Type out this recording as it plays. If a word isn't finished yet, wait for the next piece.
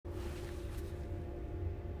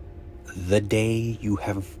The day you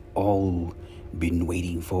have all been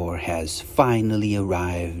waiting for has finally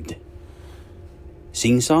arrived.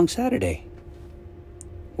 Sing Song Saturday.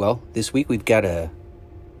 Well, this week we've got a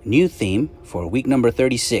new theme for week number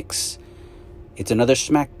 36. It's another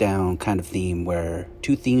SmackDown kind of theme where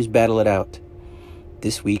two themes battle it out.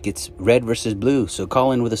 This week it's red versus blue, so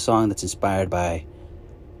call in with a song that's inspired by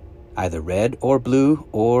either red or blue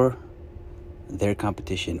or their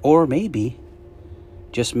competition. Or maybe,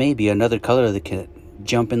 just maybe, another color that can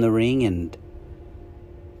jump in the ring and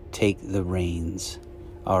take the reins.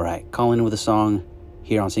 All right, call in with a song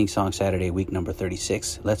here on Sing Song Saturday, week number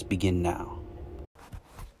 36. Let's begin now.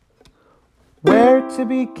 Where to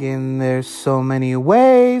begin? There's so many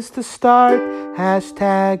ways to start.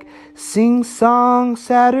 Hashtag Sing Song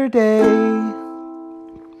Saturday.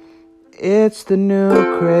 It's the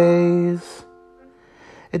new craze.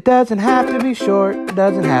 It doesn't have to be short, it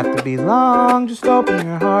doesn't have to be long. Just open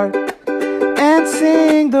your heart and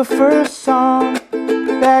sing the first song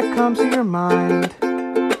that comes to your mind.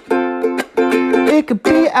 It could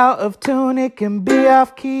be out of tune, it can be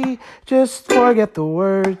off key. Just forget the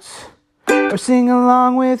words or sing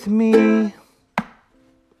along with me.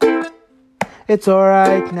 It's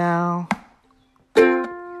alright now.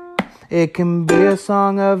 It can be a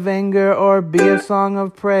song of anger or be a song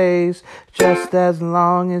of praise, just as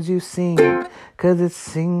long as you sing, 'cause it's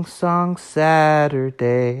Sing Song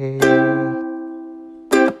Saturday.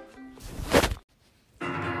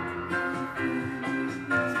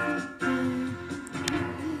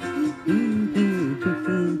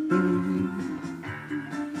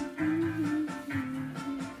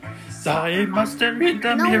 Saw a monster in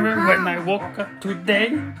the mirror when I woke up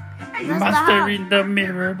today. A monster in the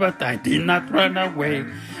mirror, but I did not run away.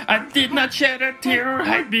 I did not shed a tear or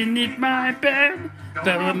hide beneath my bed.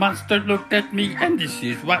 The monster looked at me and this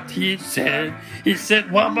is what he said. He said,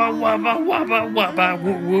 wabba, wabba, wabba, wabba,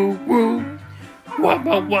 woo, woo, woo.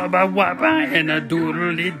 Wabba, wabba, wabba, and a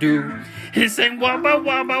doodly doo. He sang wabba,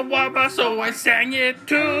 wabba, wabba, so I sang it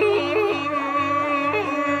too.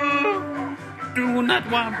 Do not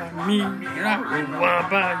wabba me, I will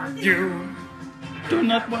wabba you. Do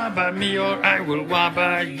not wabba me or I will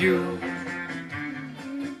wabba you.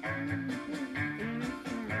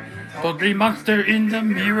 Told the monster in the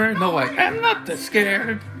mirror, no, I am not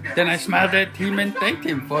scared. Then I smiled at him and thanked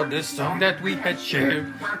him for the song that we had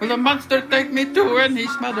shared. Well, the monster thanked me too and he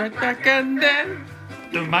smiled right back, and then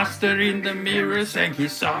the monster in the mirror sang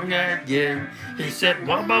his song again. He said,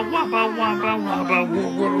 wabba, wabba, wabba, wabba, woo,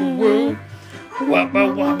 woo, woo. Wabba,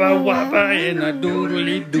 wabba, wabba, and a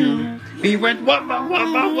doodly doo. He went wabba,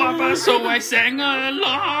 wabba, wabba, so I sang along.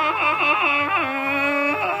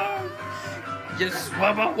 Yes,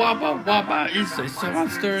 wabba, wabba, wabba is a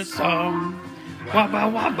monster song. Wabba,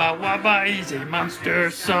 wabba, wabba is a monster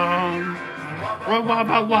song. Wabba,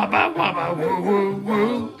 wabba, wabba, woo, woo,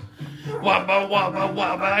 woo. Wabba, wabba,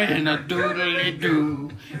 wabba, and a doodly doo.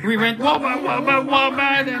 We went wabba, wabba,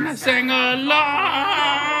 wabba, then I sang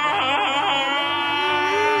along.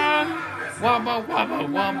 Wabba, wabba,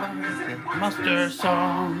 wabba is a monster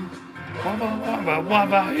song. Wabba, wabba,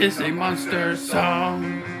 wabba is a monster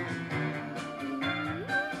song.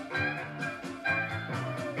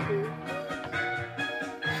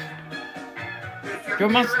 Your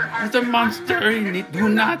monster is a monster in it, do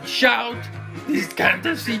not shout. This kind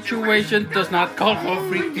of situation does not call for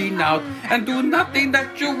freaking out. And do nothing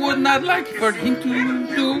that you would not like for him to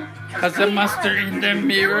do. 'Cause the monster in the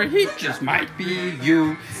mirror, he just might be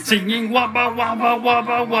you. Singing wabba, wabba,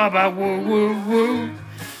 wabba, wabba, woo, woo, woo.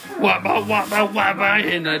 Wabba, wabba, wabba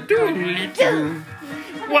in a doodly doo.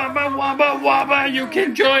 Wabba, wabba, wabba, you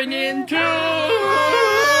can join in too.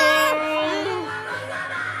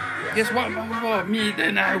 Yes, wabba, wabba me,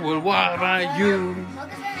 then I will wabba you.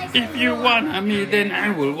 If you wanna me, then I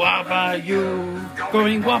will wabba you.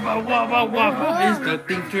 Going wabba, wabba, wabba is the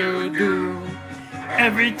thing to do.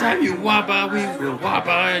 Every time you wabba, we will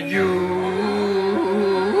wabba you.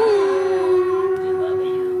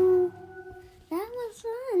 That was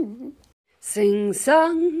fun. Sing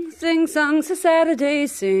song so Saturday,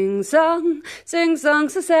 sing song so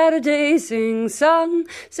Saturday, sing song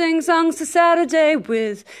so Saturday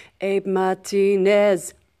with Abe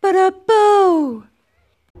Martinez. Ba-da-boo!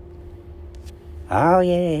 Oh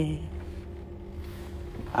yeah.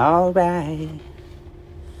 All right.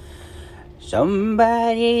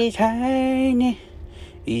 Somebody tiny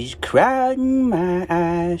is crowding my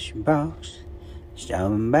icebox.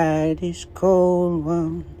 Somebody's cold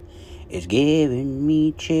one is giving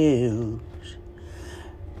me chills.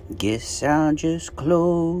 Guess I'll just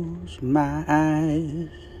close my eyes.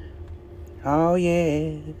 Oh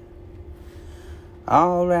yeah.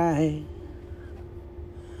 alright.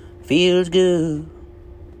 Feels good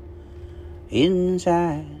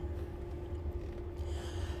inside.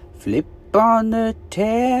 Flip on the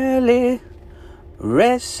telly,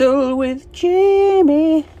 wrestle with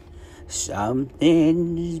Jimmy.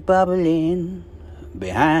 Something's bubbling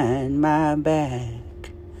behind my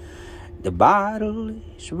back. The bottle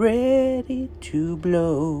is ready to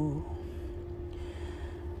blow.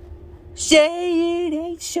 Say it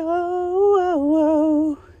ain't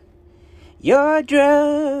so. Your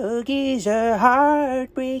drug is a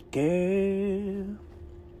heartbreaker.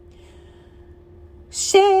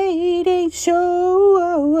 Say it ain't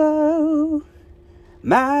so.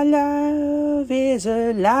 My love is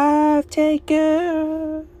a life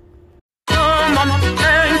taker. Come on,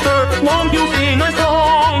 answer, won't you sing a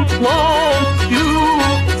song? Won't you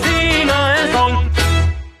sing a song?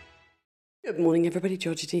 Good morning, everybody.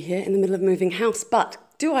 Georgie D here in the middle of moving house. But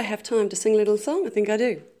do I have time to sing a little song? I think I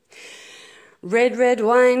do. Red, red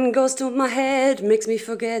wine goes to my head, makes me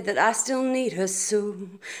forget that I still need her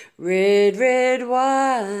so. Red, red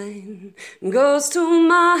wine goes to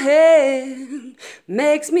my head,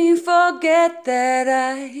 makes me forget that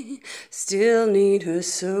I still need her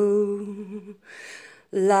so.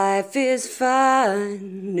 Life is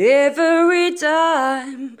fine every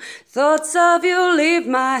time thoughts of you leave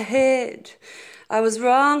my head. I was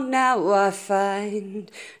wrong, now I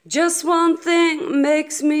find just one thing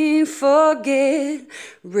makes me forget.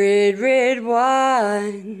 Red, red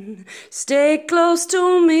wine, stay close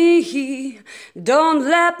to me. Don't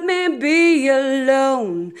let me be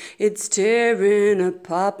alone. It's tearing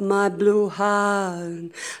apart my blue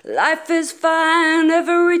heart. Life is fine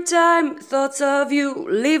every time thoughts of you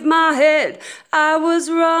leave my head. I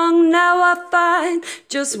was wrong, now I find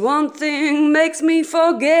just one thing makes me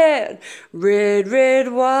forget. Red,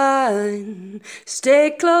 red wine,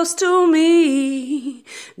 stay close to me.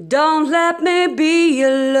 Don't let me be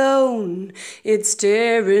alone. It's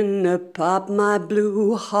tearing apart my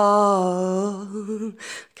blue heart.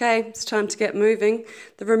 Okay, it's time to get moving.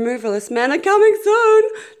 The removalist men are coming soon.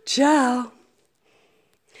 Ciao.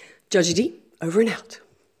 Georgie D, over and out.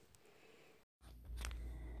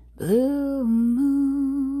 Blue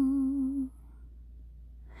moon,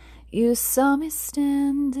 you saw me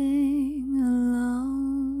standing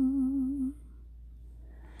alone,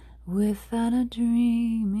 without a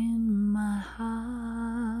dream in my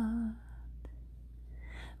heart,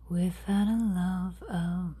 without a love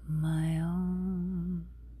of my own.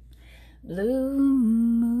 Blue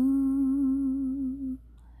moon,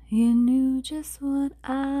 you knew just what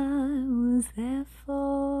I was there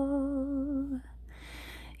for.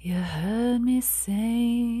 You heard me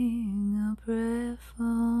sing a prayer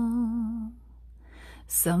for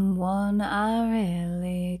someone I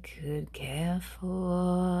really could care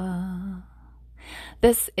for.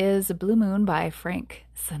 This is Blue Moon by Frank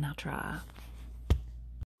Sinatra.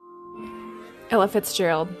 Ella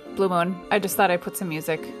Fitzgerald, Blue Moon. I just thought I'd put some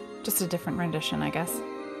music. Just a different rendition, I guess.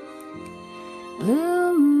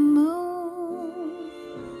 Blue moon,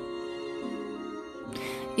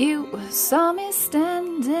 you saw me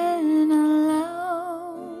standing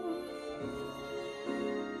alone,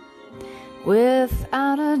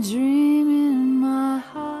 without a dream in my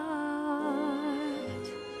heart,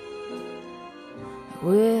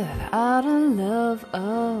 without a love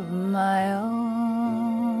of my own.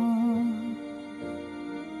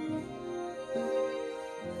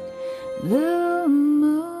 Blue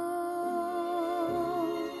moon,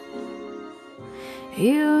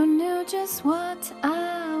 you knew just what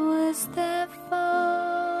I was there for.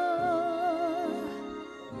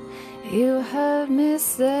 You heard me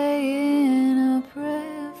saying a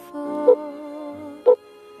prayer for.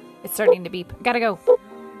 It's starting to beep. Gotta go.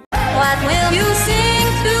 What will you sing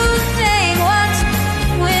today? What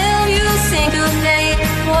will you sing today?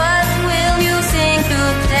 What will you sing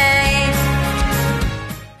today?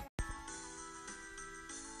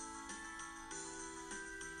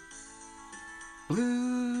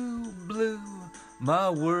 Blue, blue, my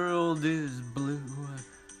world is blue.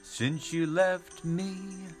 Since you left me,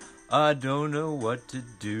 I don't know what to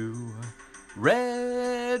do.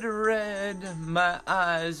 Red, red, my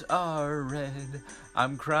eyes are red.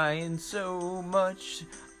 I'm crying so much,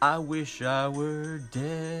 I wish I were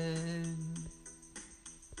dead.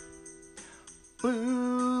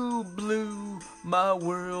 Blue, blue, my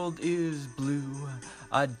world is blue.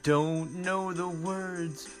 I don't know the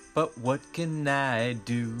words, but what can I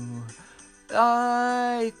do?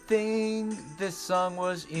 I think this song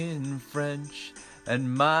was in French,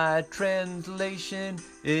 and my translation,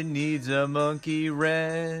 it needs a monkey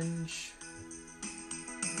wrench.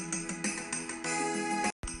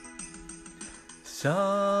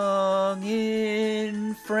 Sung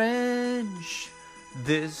in French,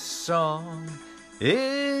 this song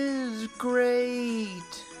is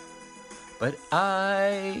great. But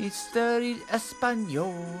I studied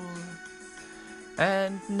Espanol,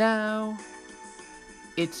 and now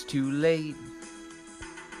it's too late.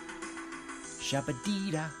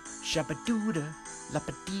 Shabadida, shabadooda,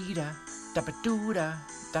 lapadida, dapadooda,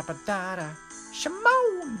 dapadada,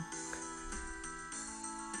 Shimon!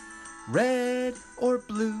 Red or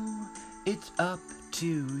blue, it's up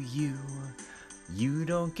to you. You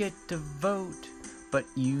don't get to vote, but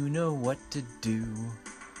you know what to do.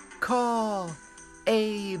 Call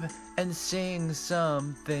Abe and sing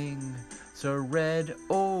something, so red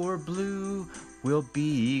or blue will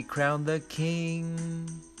be crowned the king.